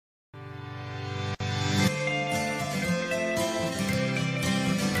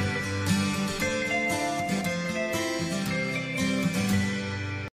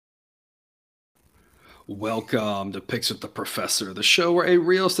Welcome to Picks with the Professor, the show where a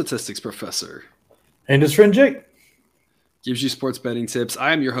real statistics professor And his friend Jake gives you sports betting tips.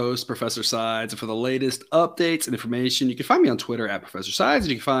 I am your host, Professor Sides, and for the latest updates and information, you can find me on Twitter at Professor Sides,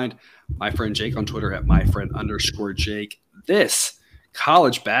 and you can find my friend Jake on Twitter at myfriend_Jake. This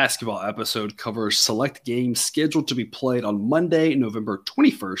college basketball episode covers select games scheduled to be played on Monday, November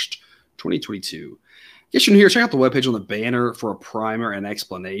 21st, 2022. Get you in here. Check out the webpage on the banner for a primer and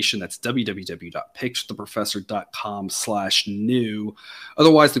explanation. That's www.pickswiththeprofessor.com/new.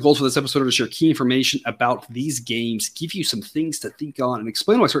 Otherwise, the goals for this episode are to share key information about these games, give you some things to think on, and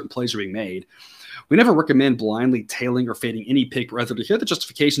explain why certain plays are being made. We never recommend blindly tailing or fading any pick, but rather to hear the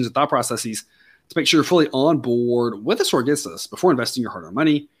justifications and thought processes to make sure you're fully on board with us or against us before investing your hard-earned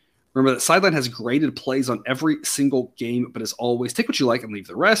money. Remember that Sideline has graded plays on every single game, but as always, take what you like and leave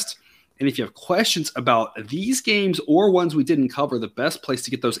the rest. And if you have questions about these games or ones we didn't cover, the best place to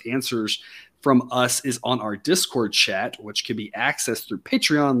get those answers from us is on our Discord chat, which can be accessed through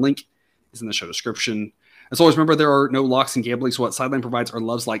Patreon. Link is in the show description. As always, remember there are no locks and gambling, so what Sideline provides are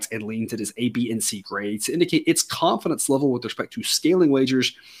loves, likes, and leans. It is A, B, and C grades to indicate its confidence level with respect to scaling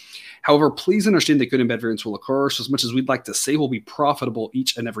wagers. However, please understand that good and bad variance will occur. So as much as we'd like to say we'll be profitable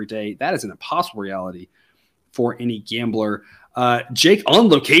each and every day, that is an impossible reality for any gambler. Jake, on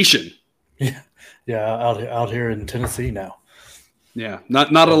location. Yeah, out here in Tennessee now. Yeah,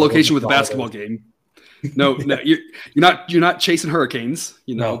 not a location with a basketball game. No, you're not chasing hurricanes,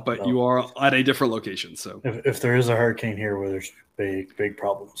 but you are at a different location. So if there is a hurricane here, where there's big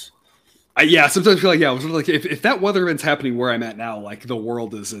problems. Sometimes I feel like if that weather event's happening where I'm at now, like the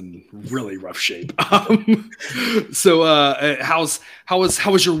world is in really rough shape. So how was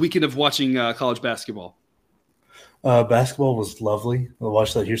your weekend of watching college basketball? Basketball was lovely. I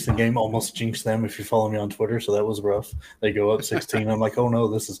watched that Houston game, almost jinxed them if you follow me on Twitter, so that was rough. They go up 16. I'm like, oh no,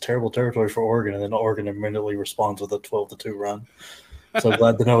 this is terrible territory for Oregon, and then Oregon immediately responds with a 12-2 run. So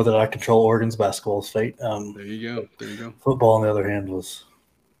glad to know that I control Oregon's basketball's fate. There you go. Football, on the other hand, was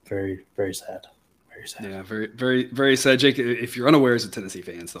very, very sad. Very sad. Yeah, very, very, very sad. Jake, if you're unaware as a Tennessee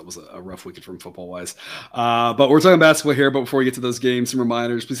fan, that was a rough weekend from football-wise. But we're talking basketball here. But before we get to those games, some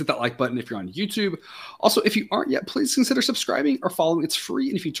reminders. Please hit that like button if you're on YouTube. Also, if you aren't yet, please consider subscribing or following. It's free.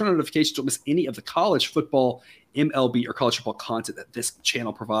 And if you turn on notifications, don't miss any of the college football, MLB, or college football content that this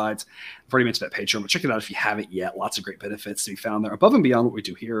channel provides. I've already mentioned that Patreon, but check it out if you haven't yet. Lots of great benefits to be found there above and beyond what we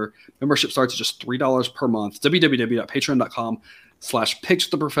do here. Membership starts at just $3 per month.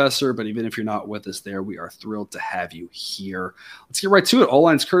 www.patreon.com/pickswiththeprofessor. But even if you're not with us there, we are thrilled to have you here. Let's get right to it. All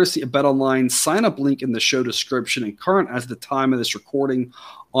lines courtesy of BetOnline. Sign up link in the show description and current as the time of this recording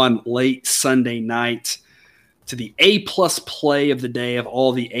on late Sunday night. To the A-plus play of the day of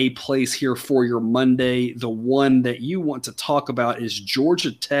all the A plays here for your Monday. The one that you want to talk about is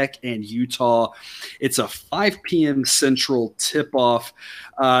Georgia Tech and Utah. It's a 5 p.m. Central tip-off.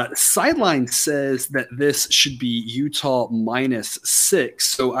 Sideline says that this should be Utah -6.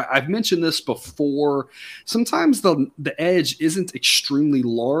 So I've mentioned this before. Sometimes the edge isn't extremely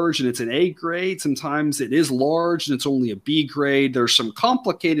large and it's an A grade. Sometimes it is large and it's only a B grade. There's some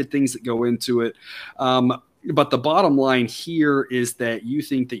complicated things that go into it. But the bottom line here is that you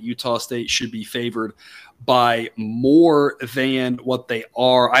think that Utah State should be favored by more than what they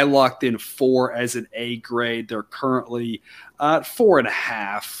are. I locked in 4 as an A grade. They're currently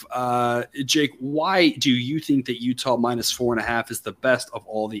 4.5. Jake, why do you think that Utah -4.5 is the best of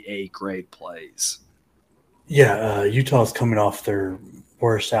all the A grade plays? Yeah, Utah's coming off their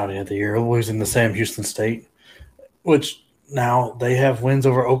worst outing of the year, losing to Sam Houston State, which – now, they have wins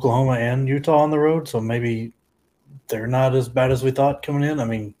over Oklahoma and Utah on the road, so maybe they're not as bad as we thought coming in. I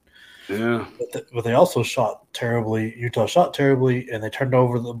mean, yeah. But they also shot terribly. Utah shot terribly, and they turned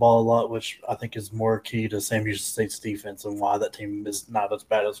over the ball a lot, which I think is more key to Sam Houston State's defense and why that team is not as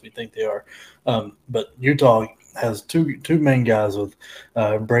bad as we think they are. But Utah has two main guys with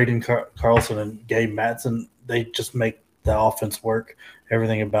Braden Carlson and Gabe Matson. They just make the offense work,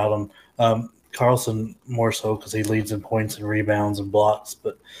 everything about them. Carlson more so because he leads in points and rebounds and blocks,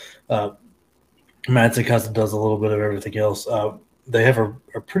 but Madsen kind of does a little bit of everything else. They have a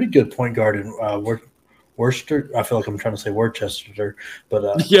pretty good point guard in Worcester. I feel like I'm trying to say Worcester,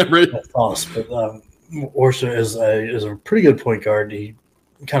 but yeah, right. That's false. But Worcester is a pretty good point guard. He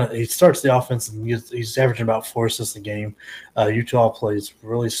starts the offense and he's averaging about 4 assists a game. Utah plays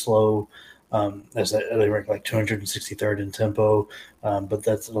really slow. As they rank like 263rd in tempo, but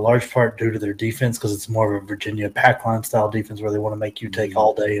that's a large part due to their defense because it's more of a Virginia pack line style defense where they want to make you take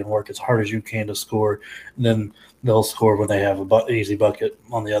all day and work as hard as you can to score, and then they'll score when they have an easy bucket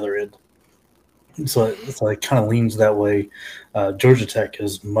on the other end. So it kind of leans that way. Georgia Tech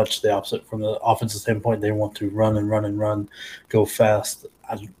is much the opposite from the offensive standpoint. They want to run and run and run, go fast.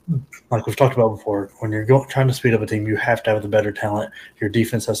 Like we've talked about before, when you're trying to speed up a team, you have to have the better talent. Your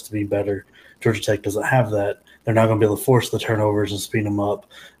defense has to be better. Georgia Tech doesn't have that. They're not going to be able to force the turnovers and speed them up.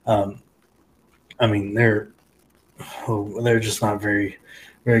 I mean, they're just not very,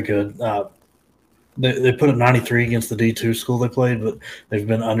 very good. They put up 93 against the D2 school they played, but they've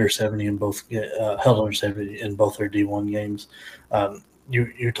been under 70 in both, held under 70 in both their D1 games.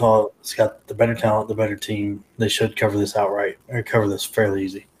 Utah's got the better talent, the better team. They should cover this outright, or cover this fairly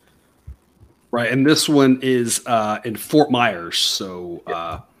easy. Right, and this one is in Fort Myers, so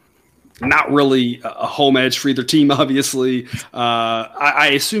not really a home edge for either team, obviously.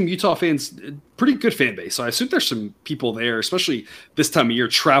 I assume Utah fans, pretty good fan base, so I assume there's some people there, especially this time of year,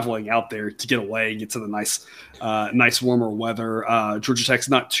 traveling out there to get away and get to the nice warmer weather. Georgia Tech's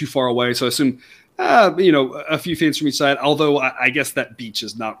not too far away, so I assume a few fans from each side, although I guess that beach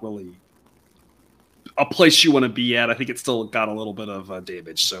is not really a place you want to be at. I think it's still got a little bit of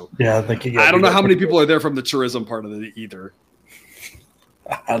damage. So yeah, I think I don't know how many people are there from the tourism part of it either.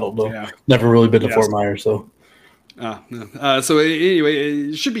 I don't know. Yeah. Never really been to Fort Myers, so. No. So anyway,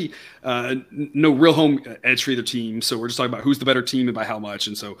 it should be no real home edge for either team. So we're just talking about who's the better team and by how much.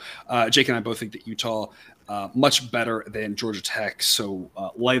 And so Jake and I both think that Utah much better than Georgia Tech. So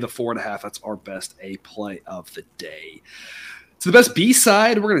lay the 4.5. That's our best A play of the day. So the best B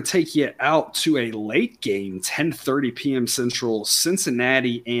side, we're going to take you out to a late game, 10:30 p.m. Central,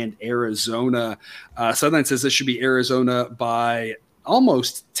 Cincinnati and Arizona. Sideline says this should be Arizona by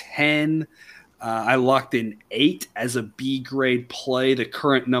almost 10. I locked in 8 as a B grade play. The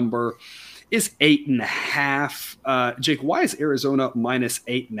current number is 8.5. Jake, why is Arizona minus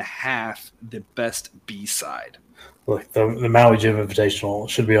 8.5 the best B side? Look, the Maui Jim Invitational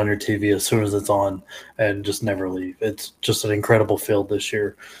should be on your TV as soon as it's on and just never leave. It's just an incredible field this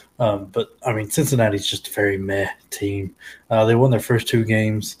year. But, I mean, Cincinnati's just a very meh team. They won their first 2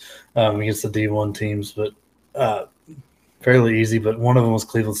 games against the D1 teams, but fairly easy. But one of them was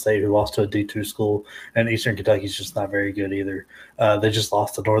Cleveland State, who lost to a D2 school, and Eastern Kentucky's just not very good either. They just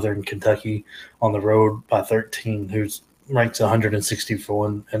lost to Northern Kentucky on the road by 13, who's ranks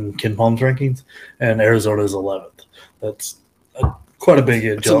 161 in Ken Palm's rankings, and Arizona is 11th. That's quite a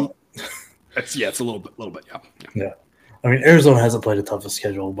big jump. It's a little bit, yeah. I mean, Arizona hasn't played a toughest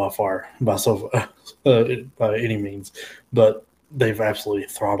schedule by any means, but they've absolutely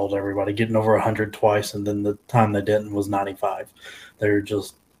throttled everybody, getting over 100 twice, and then the time they didn't was 95. They're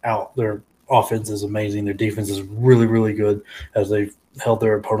just out. Their offense is amazing. Their defense is really, really good, as they've held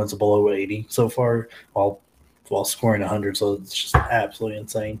their opponents below 80 so far, while scoring 100, so it's just absolutely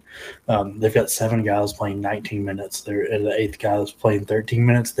insane. They've got 7 guys playing 19 minutes. They're the 8th guy that's playing 13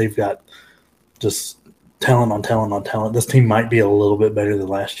 minutes. They've got just talent on talent on talent. This team might be a little bit better than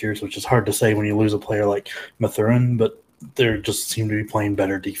last year's, which is hard to say when you lose a player like Mathurin, but they just seem to be playing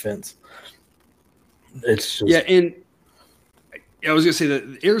better defense. It's just and I was going to say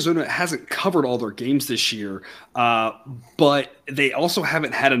that Arizona hasn't covered all their games this year, but they also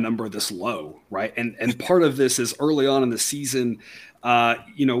haven't had a number this low, right? And part of this is early on in the season,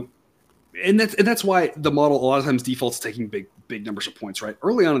 and that's why the model a lot of times defaults taking big numbers of points, right?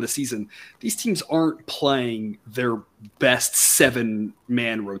 Early on in the season, these teams aren't playing their best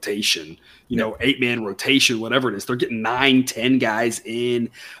 7-man rotation, 8-man rotation, whatever it is. They're getting 9, 10 guys in.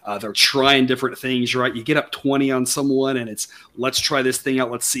 They're trying different things, right? You get up 20 on someone and it's, let's try this thing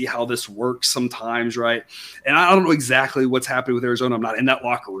out. Let's see how this works sometimes, right? And I don't know exactly what's happening with Arizona. I'm not in that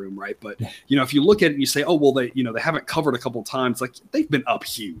locker room, right? But, if you look at it and you say, oh, well, they haven't covered a couple of times. Like, they've been up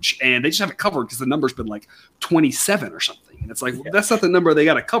huge and they just haven't covered because the number's been like 27 or something. And it's like, well, that's not the number they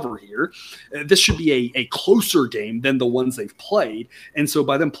got to cover here. This should be a closer game than the ones they've played. And so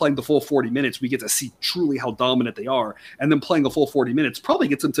by them playing the full 40 minutes, we get to see truly how dominant they are. And then playing the full 40 minutes probably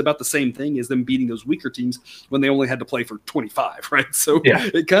gets them to about the same thing as them beating those weaker teams when they only had to play for 25, right? So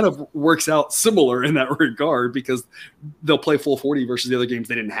it kind of works out similar in that regard because they'll play full 40 versus the other games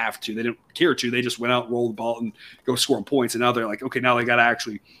they didn't have to. They didn't care to. They just went out, rolled the ball, and go scoring points. And now they're like, okay, now they got to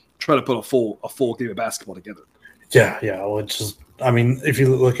actually try to put a full game of basketball together. Yeah. Well, it's just, I mean, if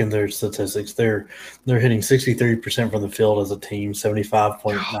you look in their statistics, they're hitting 63% from the field as a team,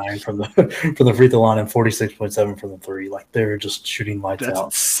 75.9 from the free throw line, and 46.7 from the three. Like, they're just shooting lights out.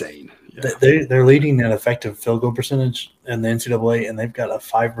 That's insane. Yeah. They're leading in effective field goal percentage in the NCAA, and they've got a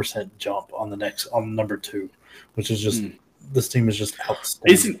 5% jump on number 2, which is just this team is just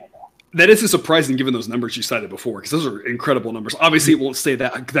outstanding. That isn't surprising given those numbers you cited before, because those are incredible numbers. Obviously, it won't stay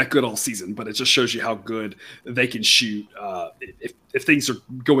that good all season, but it just shows you how good they can shoot if things are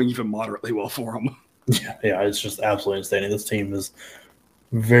going even moderately well for them. Yeah, it's just absolutely insane. This team is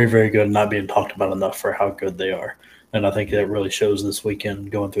very, very good, not being talked about enough for how good they are. And I think that really shows this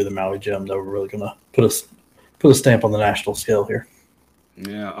weekend going through the Maui Gym that we're really going to put a stamp on the national scale here.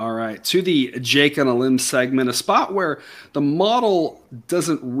 Yeah, all right. To the Jake on a Limb segment, a spot where the model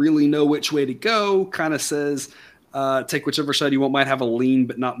doesn't really know which way to go, kind of says take whichever side you want, might have a lean,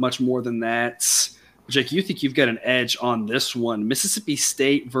 but not much more than that. Jake, you think you've got an edge on this one. Mississippi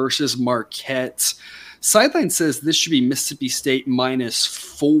State versus Marquette. Sideline says this should be Mississippi State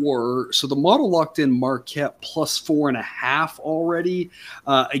 -4. So the model locked in Marquette +4.5 already.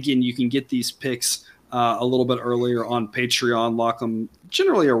 Again, you can get these picks a little bit earlier on Patreon. Lock them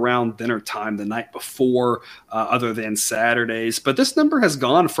generally around dinner time the night before, other than Saturdays. But this number has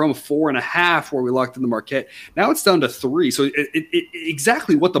gone from 4.5, where we locked in the Marquette. Now it's down to 3. So it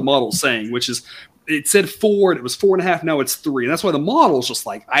exactly what the model's saying, which is it said 4 and it was 4.5. Now it's 3. And that's why the model's just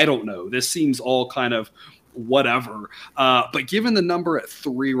like, I don't know. This seems all kind of whatever. But given the number at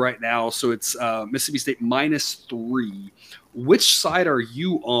 3 right now, so it's Mississippi State -3. Which side are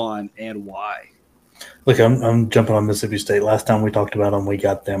you on and why? Look, I'm jumping on Mississippi State. Last time we talked about them, we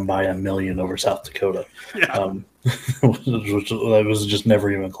got them by 1 million over South Dakota. Yeah. Which was just never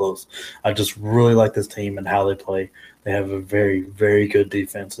even close. I just really like this team and how they play. They have a very, very good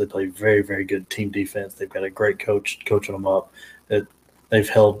defense. They play very, very good team defense. They've got a great coach coaching them up. They've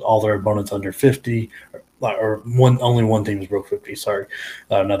held all their opponents under 50, or only one team has broke 50. Sorry,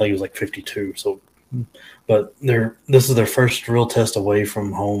 and I think it was like 52. So, but this is their first real test away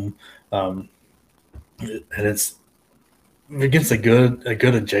from home. And it's against a good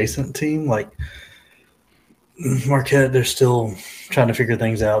adjacent team like Marquette. They're still trying to figure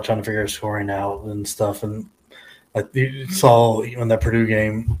things out, trying to figure scoring out and stuff. And like you saw in that Purdue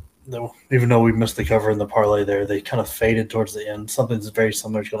game, even though we missed the cover in the parlay there, they kind of faded towards the end. Something's very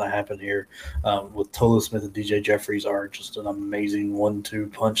similar is going to happen here with Tolu Smith and DJ Jeffries are just an amazing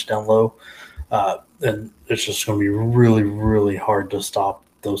 1-2 punch down low. And it's just going to be really, really hard to stop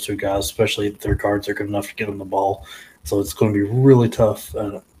those two guys, especially if their guards are good enough to get them the ball. So it's going to be really tough.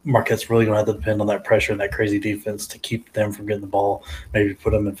 And Marquette's really going to have to depend on that pressure and that crazy defense to keep them from getting the ball, maybe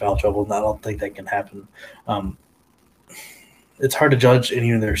put them in foul trouble. And I don't think that can happen. It's hard to judge any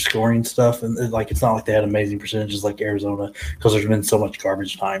of their scoring stuff. And it's not like they had amazing percentages like Arizona because there's been so much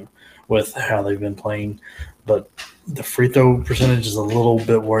garbage time with how they've been playing. But the free throw percentage is a little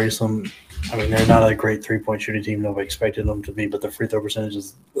bit worrisome. I mean, they're not a great three-point shooting team. Nobody expected them to be, but the free throw percentage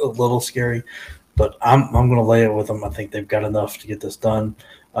is a little scary. But I'm going to lay it with them. I think they've got enough to get this done.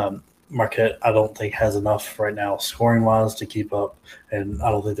 Marquette, I don't think, has enough right now scoring-wise to keep up, and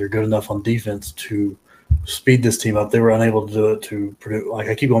I don't think they're good enough on defense to speed this team up. They were unable to do it to Purdue. Like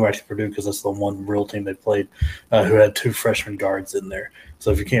I keep going back to Purdue because that's the one real team they played who had 2 freshman guards in there.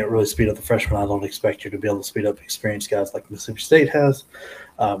 So if you can't really speed up the freshmen, I don't expect you to be able to speed up experienced guys like Mississippi State has.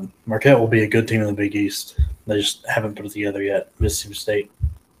 Marquette will be a good team in the Big East. They just haven't put it together yet. Mississippi State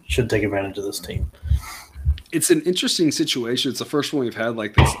should take advantage of this team. It's an interesting situation. It's the first one we've had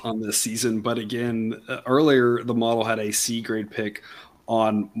like this on this season. But again, earlier the model had a C grade pick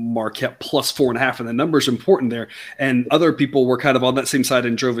on Marquette +4.5, and the number's important there. And other people were kind of on that same side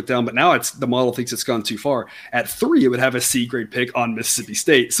and drove it down. But now the model thinks it's gone too far. At 3, it would have a C grade pick on Mississippi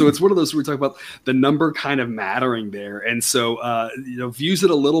State. So it's one of those where we talk about the number kind of mattering there. And so, views it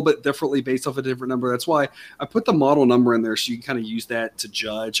a little bit differently based off a different number. That's why I put the model number in there so you can kind of use that to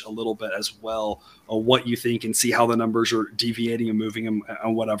judge a little bit as well what you think and see how the numbers are deviating and moving and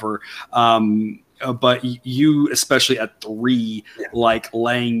whatever. But you, especially at 3, like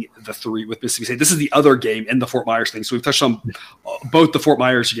laying the 3 with Mississippi State. This is the other game in the Fort Myers thing. So we've touched on both the Fort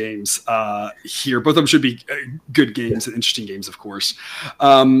Myers games here. Both of them should be good games and interesting games, of course.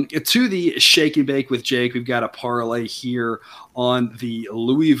 To the Shake and Bake with Jake, we've got a parlay here on the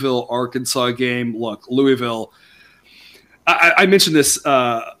Louisville, Arkansas game. Look, Louisville, I mentioned this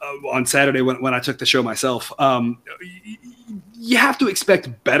on Saturday when I took the show myself. You have to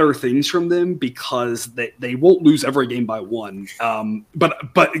expect better things from them because they won't lose every game by 1.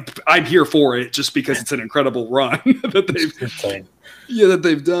 But I'm here for it just because it's an incredible run that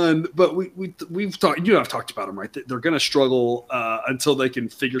they've done. But we've talked. I've talked about them, right? They're going to struggle until they can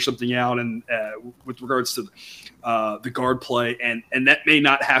figure something out. And with regards to the guard play, and that may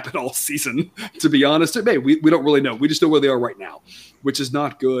not happen all season. To be honest, it may. We don't really know. We just know where they are right now, which is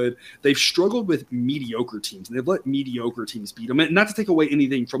not good. They've struggled with mediocre teams, and they've let mediocre teams beat them. And not to take away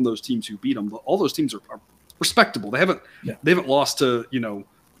anything from those teams who beat them, but all those teams are respectable. They haven't lost to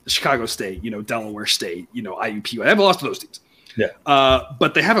Chicago State, Delaware State, IUP. They haven't lost to those teams. Yeah.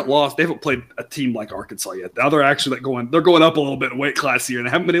 But they haven't lost. They haven't played a team like Arkansas yet. Now they're actually they're going up a little bit in weight class here, and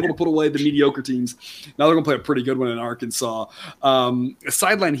they haven't been able to put away the mediocre teams. Now they're going to play a pretty good one in Arkansas. A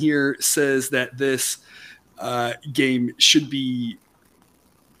sideline here says that this game should be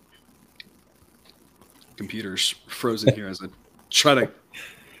computers frozen here as I try to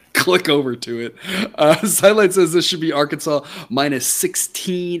click over to it. Sideline says this should be Arkansas minus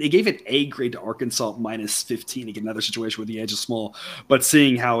 16. It gave an A grade to Arkansas minus 15. Again, another situation where the edge is small, but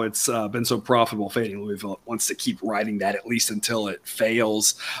seeing how it's been so profitable, fading Louisville wants to keep riding that at least until it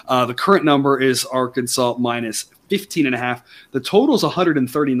fails. The current number is Arkansas minus 15.5. The total is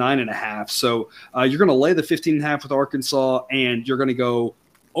 139.5. So you're going to lay the 15.5 with Arkansas, and you're going to go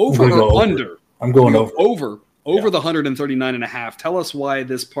over or under. I'm going over. Over the 139.5. Tell us why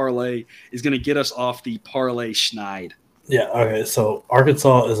this parlay is going to get us off the parlay schneid. Yeah, okay. So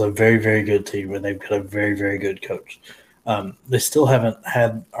Arkansas is a very, very good team, and they've got a very, very good coach. They still haven't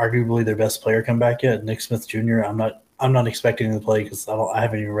had arguably their best player come back yet, Nick Smith Jr. I'm not expecting him to play because I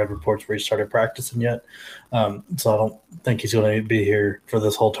haven't even read reports where he started practicing yet. So I don't think he's going to be here for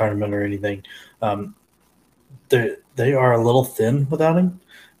this whole tournament or anything. They are a little thin without him,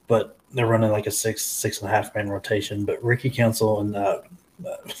 but they're running like a 6.5 man rotation. But Ricky Council and the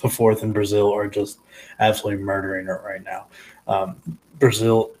fourth in Brazil are just absolutely murdering it right now.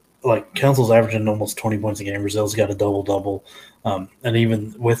 Brazil, like Council's averaging almost 20 points a game. Brazil's got a double-double. And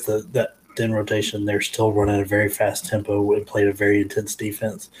even with that thin rotation, they're still running a very fast tempo and played a very intense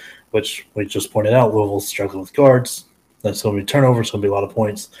defense, which we just pointed out. Louisville's struggling with guards. That's going to be turnovers. It's going to be a lot of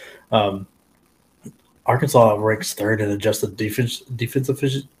points. Arkansas ranks third in adjusted defensive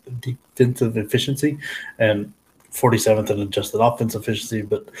efficiency and 47th in adjusted offensive efficiency,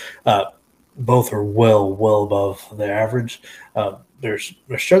 but both are well above their average. They're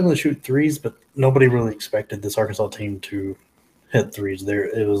struggling to shoot threes, but nobody really expected this Arkansas team to hit threes.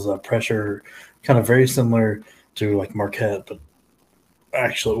 It was a pressure kind of very similar to like Marquette, but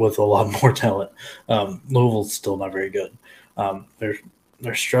actually with a lot more talent. Louisville's still not very good.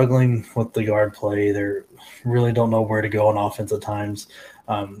 They're struggling with the guard play. They really don't know where to go on offense at times.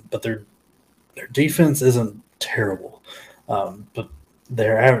 But their defense isn't terrible. But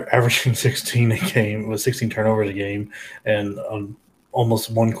they're averaging 16 a game with 16 turnovers a game, and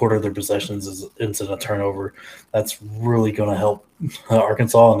almost one quarter of their possessions ends in a turnover. That's really going to help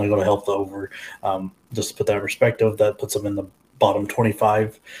Arkansas, and they're going to help the over. Just to put that in perspective, that puts them in the bottom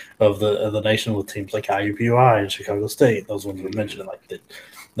 25 of the nation with teams like IUPUI and Chicago State. Those ones we mentioned, like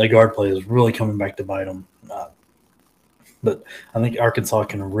the guard play is really coming back to bite them. But I think Arkansas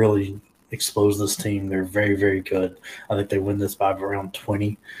can really expose this team. They're very, very good. I think they win this by around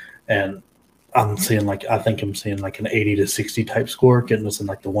 20, and I'm seeing like an 80 to 60 type score, getting us in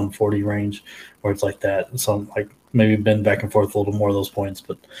like the 140 range, where it's like that. So I'm like maybe bend back and forth a little more of those points,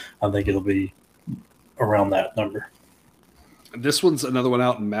 but I think it'll be around that number. This one's another one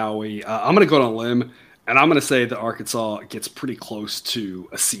out in Maui. I'm going to go on a limb, and I'm going to say that Arkansas gets pretty close to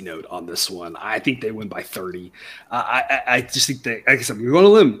a C note on this one. I think they win by 30. I just think like I said, we're going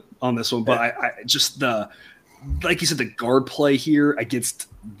on a limb on this one, but I just like you said, the guard play here against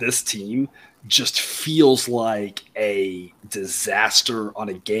this team just feels like a disaster on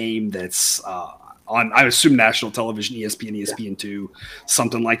a game that's on, I assume, national television, ESPN, ESPN2,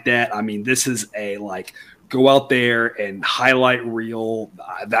 something like that. I mean, this is a go out there and highlight reel.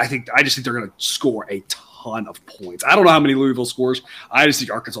 I just think they're going to score a ton of points. I don't know how many Louisville scores. I just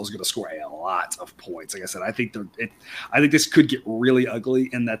think Arkansas is going to score a lot of points. Like I said, I think this could get really ugly,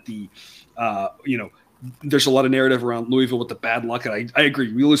 and that there's a lot of narrative around Louisville with the bad luck. And I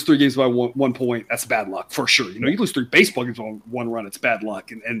agree. We lose 3 games by 1 point. That's bad luck for sure. You lose 3 baseball games on 1 run. It's bad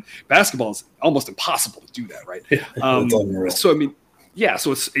luck. And basketball is almost impossible to do that. Right. So, I mean, yeah,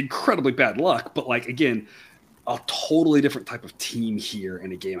 so it's incredibly bad luck, but again, a totally different type of team here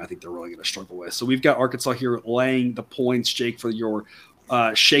in a game I think they're really going to struggle with. So we've got Arkansas here laying the points, Jake, for your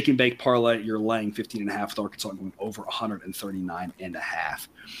shake and bake parlay. You're laying 15.5 with Arkansas going over 139.5.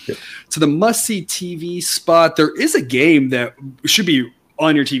 Yep. To the must-see TV spot, there is a game that should be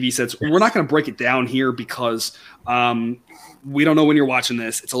on your TV sets. We're not going to break it down here because we don't know when you're watching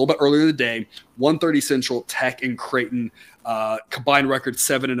this. It's a little bit earlier in the day. 1:30 Central, Tech and Creighton, combined record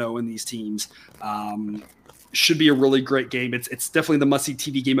 7-0 in these teams. Should be a really great game. It's definitely the must-see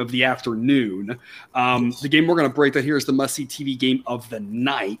TV game of the afternoon. The game we're going to break that here is the must-see TV game of the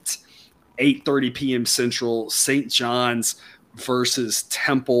night, 8:30 p.m. Central, St. John's versus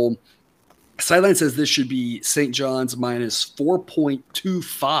Temple. Sideline says this should be St. John's minus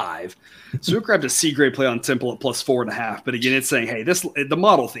 4.25. So we grabbed a C grade play on Temple at plus 4.5. But again, it's saying, hey, the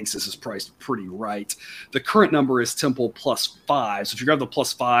model thinks this is priced pretty right. The current number is Temple plus 5. So if you grab the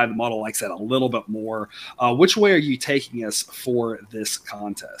plus 5, the model likes that a little bit more. Which way are you taking us for this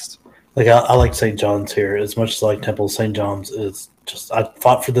contest? Like I like St. John's here as much as I like Temple. St. John's is just, I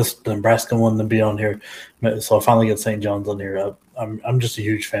fought for the Nebraska one to be on here, so I finally get St. John's on here. I'm just a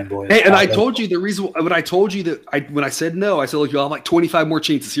huge fanboy. Hey, and I told you the reason when I told you that when I said no, I said, look, you'll have like 25 more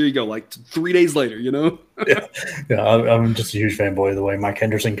chances. Here you go, like 3 days later, you know? yeah, I'm just a huge fanboy of the way Mike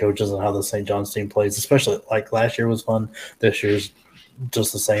Henderson coaches and how the St. John's team plays, especially like last year was fun. This year's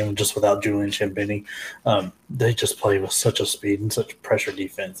just the same, just without Julian Chimbini. They just play with such a speed and such pressure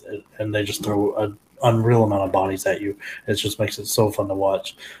defense, and they just throw an unreal amount of bodies at you. It just makes it so fun to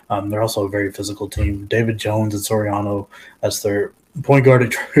watch. They're also a very physical team. David Jones and Soriano, that's their point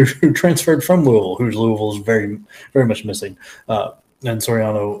guard who transferred from Louisville, who's Louisville is very, very much missing. And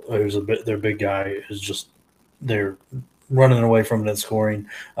Soriano, who's their big guy, is just they're running away from it and scoring.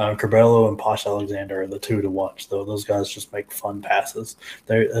 Curbelo and Posh Alexander are the two to watch, though. Those guys just make fun passes.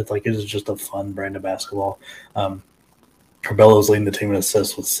 It is just a fun brand of basketball. Curbelo's leading the team in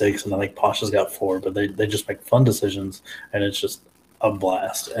assists with 6, and I think Posh has got 4, but they just make fun decisions, and it's just a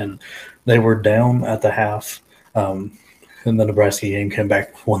blast. And they were down at the half, and the Nebraska game came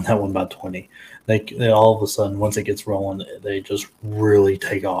back, won that one by 20. They all of a sudden, once it gets rolling, they just really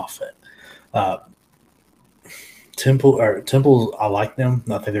take off. Temple, I like them.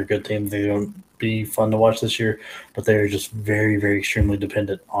 I think they're a good team. They're going to be fun to watch this year, but they're just very, very extremely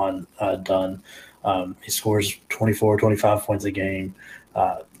dependent on Dunn. He scores 24, 25 points a game.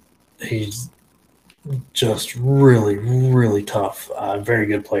 He's just really, really tough. Very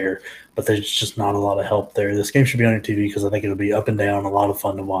good player, but there's just not a lot of help there. This game should be on your TV because I think it'll be up and down, a lot of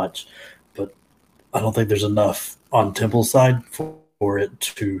fun to watch, but I don't think there's enough on Temple's side for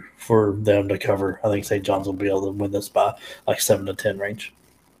them to cover. I think St. John's will be able to win this by like 7 to 10 range.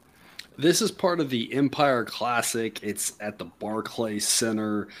 This is part of the Empire Classic. It's at the Barclays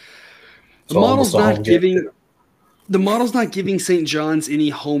Center. The model's not giving St. John's any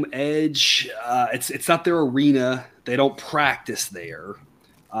home edge. It's not their arena. They don't practice there.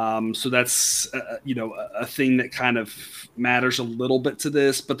 So that's a thing that kind of matters a little bit to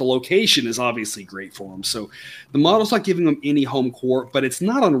this, but the location is obviously great for them. So the model's not giving them any home court, but it's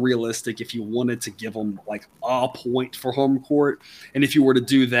not unrealistic if you wanted to give them like a point for home court. And if you were to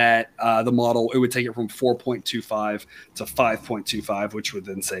do that, the model, it would take it from 4.25 to 5.25, which would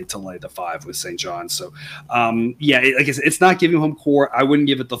then say to lay the 5 with St. John's. So like I said, it's not giving home court. I wouldn't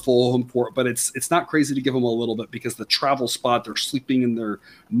give it the full home court, but it's not crazy to give them a little bit because the travel spot, they're sleeping in their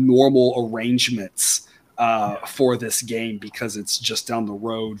normal arrangements for this game because it's just down the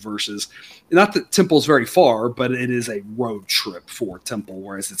road versus not that Temple's very far, but it is a road trip for Temple,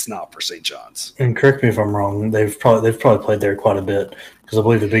 whereas it's not for St. John's. And correct me if I'm wrong, they've probably played there quite a bit because I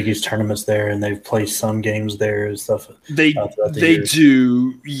believe the Big East tournament's there and they've played some games there and stuff. They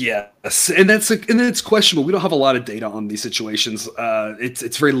do, yes, and it's questionable. We don't have a lot of data on these situations.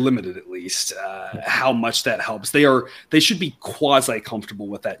 It's very limited, at least, how much that helps. They should be quasi comfortable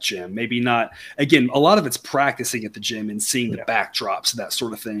with that gym. Maybe not. Again, a lot of it's practicing at the gym and seeing the backdrops and that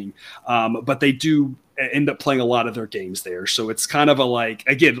sort of thing. But they do end up playing a lot of their games there. So it's kind of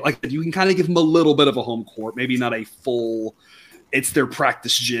you can kind of give them a little bit of a home court, maybe not a full, it's their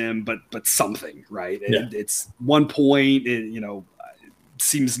practice gym, but something, right? Yeah. And it's 1 point,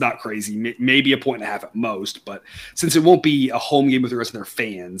 seems not crazy, maybe a 1.5 at most, but since it won't be a home game with the rest of their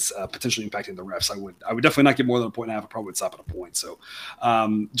fans, potentially impacting the refs, I would definitely not give more than a 1.5. I probably would stop at a point. So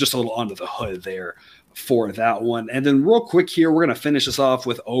just a little under the hood there for that one. And then real quick here, we're going to finish this off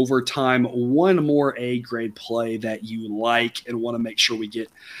with overtime. One more A grade play that you like and want to make sure we get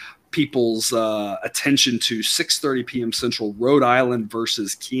people's attention to. 6:30 p.m. Central, Rhode Island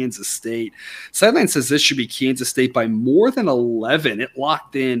versus Kansas State. Sideline says this should be Kansas State by more than 11. It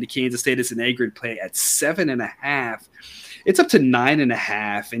locked in to Kansas State as an A grade play at 7.5. It's up to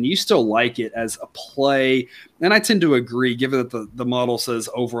 9.5, and you still like it as a play. And I tend to agree, given that the model says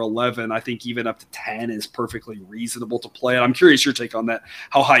over 11, I think even up to 10 is perfectly reasonable to play it. I'm curious your take on that,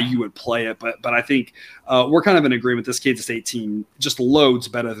 how high you would play it. But I think we're kind of in agreement. This Kansas State team just loads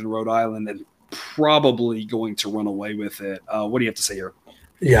better than Rhode Island and probably going to run away with it. What do you have to say here?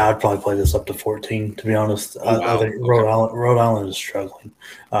 Yeah, I'd probably play this up to 14, to be honest. Oh, wow. I think Rhode Island is struggling.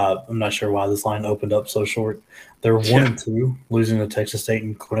 I'm not sure why this line opened up so short. They're 1-2, losing to Texas State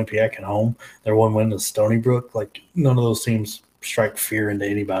and Quinnipiac at home. They're 1 win to Stony Brook. Like, none of those teams strike fear into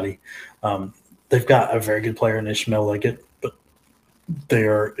anybody. They've got a very good player in Ishmael Leggett, but they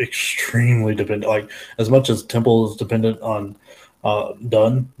are extremely dependent. Like, as much as Temple is dependent on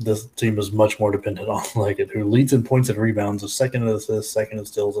Dunn, this team is much more dependent on Leggett, who leads in points and rebounds, is second in assists, second in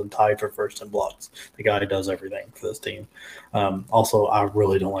steals, and tied for first in blocks. The guy does everything for this team. Also, I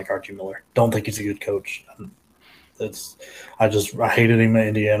really don't like Archie Miller. Don't think he's a good coach. I hated him at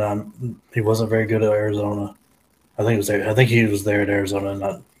Indiana. He wasn't very good at Arizona. I think he was there at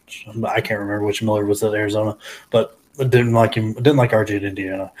Arizona. I can't remember which Miller was at Arizona, but I didn't like him. Didn't like RJ at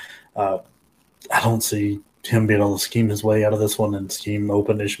Indiana. I don't see him being able to scheme his way out of this one and scheme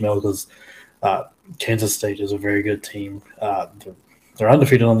open Ishmael because Kansas State is a very good team. They're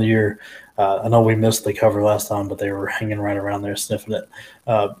undefeated on the year. I know we missed the cover last time, but they were hanging right around there sniffing it.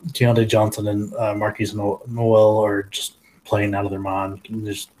 Keontae Johnson and Marquise Noel are just playing out of their mind.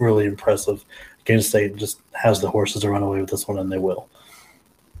 Just really impressive. Kansas State just has the horses to run away with this one, and they will.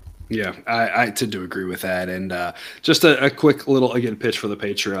 Yeah, I tend to agree with that. And just a quick little, again, pitch for the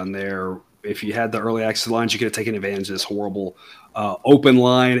Patreon there. If you had the early access lines, you could have taken advantage of this horrible open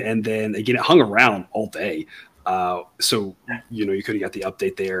line. And then, again, it hung around all day. So, you could have got the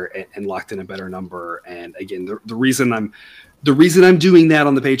update there and locked in a better number. And, again, the reason I'm doing that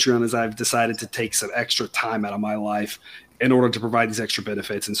on the Patreon is I've decided to take some extra time out of my life in order to provide these extra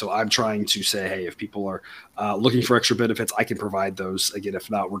benefits. And so I'm trying to say, hey, if people are looking for extra benefits, I can provide those. Again, if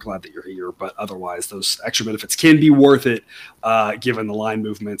not, we're glad that you're here. But otherwise, those extra benefits can be worth it, given the line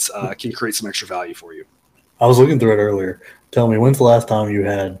movements can create some extra value for you. I was looking through it earlier. Tell me, when's the last time you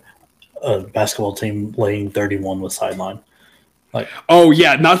had a basketball team laying 31 with sideline? Oh,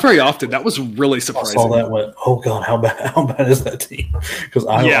 yeah, not very often. That was really surprising. I saw that and went, oh, God, how bad is that team? Because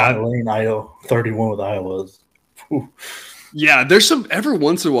Iowa 31 with Iowa is Yeah, there's some every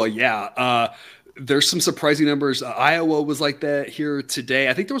once in a while. Yeah, there's some surprising numbers. Iowa was like that here today.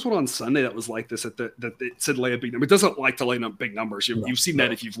 I think there was one on Sunday that was like this that it said lay a big number. It doesn't like to lay big numbers. You've seen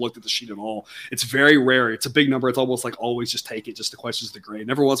that if you've looked at the sheet at all. It's very rare. It's a big number. It's almost like always just take it. Just the questions the grade. And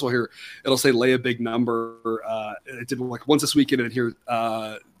every once in a while here it'll say lay a big number. It did like once this weekend and here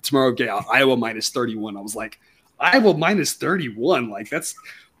tomorrow. Iowa minus 31. I was like, Iowa minus 31. Like that's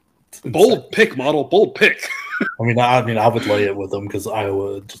bold pick, model. Bold pick. I mean, I would lay it with them because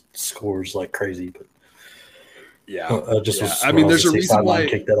Iowa just scores like crazy. But there's a reason why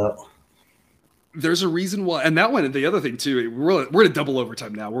kicked that out. There's a reason why, and that one, and the other thing too, we're in a double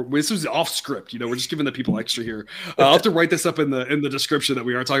overtime now. This was off script, we're just giving the people extra here. I'll have to write this up in the description that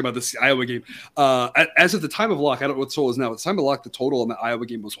we are talking about this Iowa game. As of the time of lock, I don't know what the total is now. At the time of lock, the total in the Iowa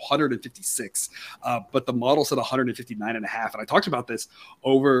game was 156, but the model said 159.5. And I talked about this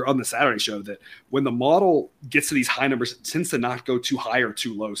over on the Saturday show that when the model gets to these high numbers, it tends to not go too high or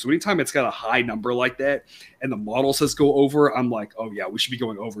too low. So anytime it's got a high number like that, and the model says go over, I'm like, oh yeah, we should be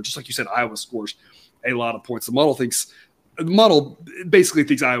going over. Just like you said, Iowa scores a lot of points. The model basically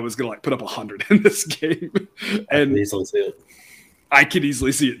thinks Iowa's going to put up 100 in this game. And I can easily see it. I can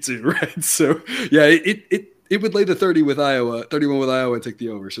easily see it too, right? So yeah, it would lay the 31 with Iowa and take the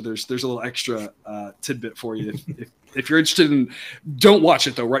over. So there's a little extra tidbit for you if you're interested in. Don't watch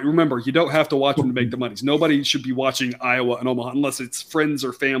it though, right? Remember, you don't have to watch them to make the money. Nobody should be watching Iowa and Omaha unless it's friends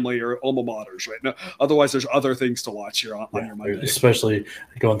or family or alma maters, right? No, otherwise, there's other things to watch here on your Monday. Especially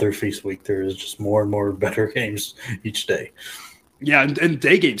going through feast week, there is just more and more better games each day. Yeah, and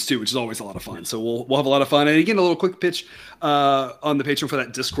day games too, which is always a lot of fun. So we'll have a lot of fun. And again, a little quick pitch on the Patreon for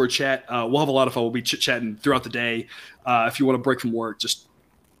that Discord chat. We'll have a lot of fun. We'll be chit-chatting throughout the day. If you want to break from work, just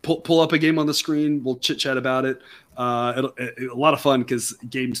pull up a game on the screen. We'll chit-chat about it. A lot of fun because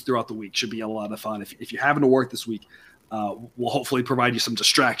games throughout the week should be a lot of fun. If you're having to work this week, we'll hopefully provide you some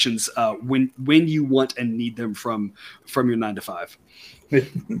distractions when you want and need them from your 9 to 5.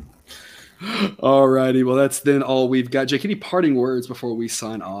 All righty. Well, that's then all we've got. Jake, any parting words before we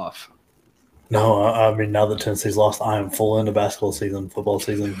sign off? No, I mean, now that Tennessee's lost, I am full into basketball season. Football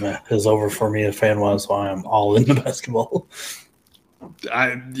season is over for me fan-wise, so I am all into basketball.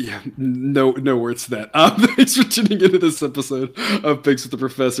 No words to that. Thanks for tuning into this episode of Picks with the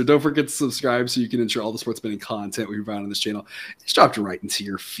Professor. Don't forget to subscribe so you can ensure all the sports betting content we provide on this channel. It's dropped right into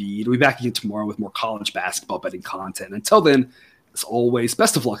your feed. We'll be back again tomorrow with more college basketball betting content. Until then, as always,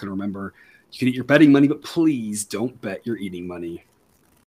 best of luck, and remember, you can eat your betting money, but please don't bet your eating money.